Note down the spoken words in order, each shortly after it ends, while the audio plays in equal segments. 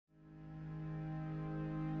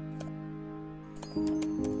We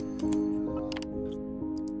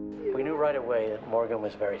knew right away that Morgan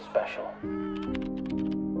was very special.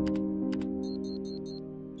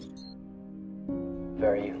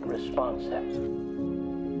 Very responsive.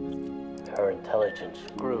 Her intelligence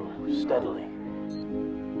grew steadily.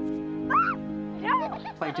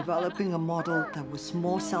 By developing a model that was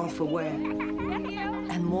more self-aware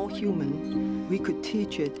and more human, we could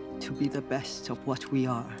teach it to be the best of what we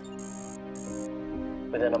are.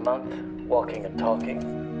 Within a month, walking and talking.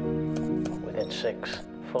 Within 6,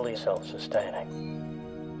 fully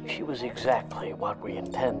self-sustaining. She was exactly what we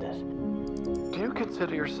intended. Do you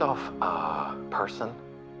consider yourself a person,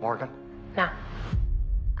 Morgan? No.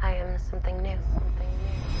 I am something new.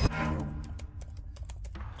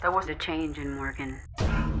 There was a change in Morgan.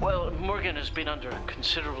 Well, Morgan has been under a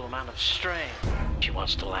considerable amount of strain. She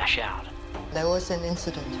wants to lash out. There was an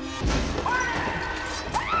incident.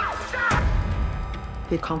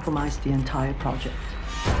 It compromised the entire project.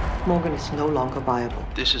 Morgan is no longer viable.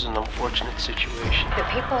 This is an unfortunate situation. The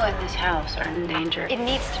people in this house are in danger. It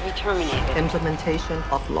needs to be terminated. Implementation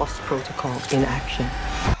of lost protocol in action.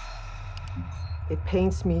 It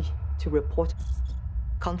pains me to report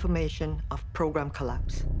confirmation of program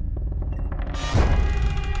collapse.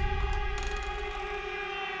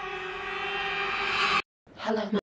 Hello.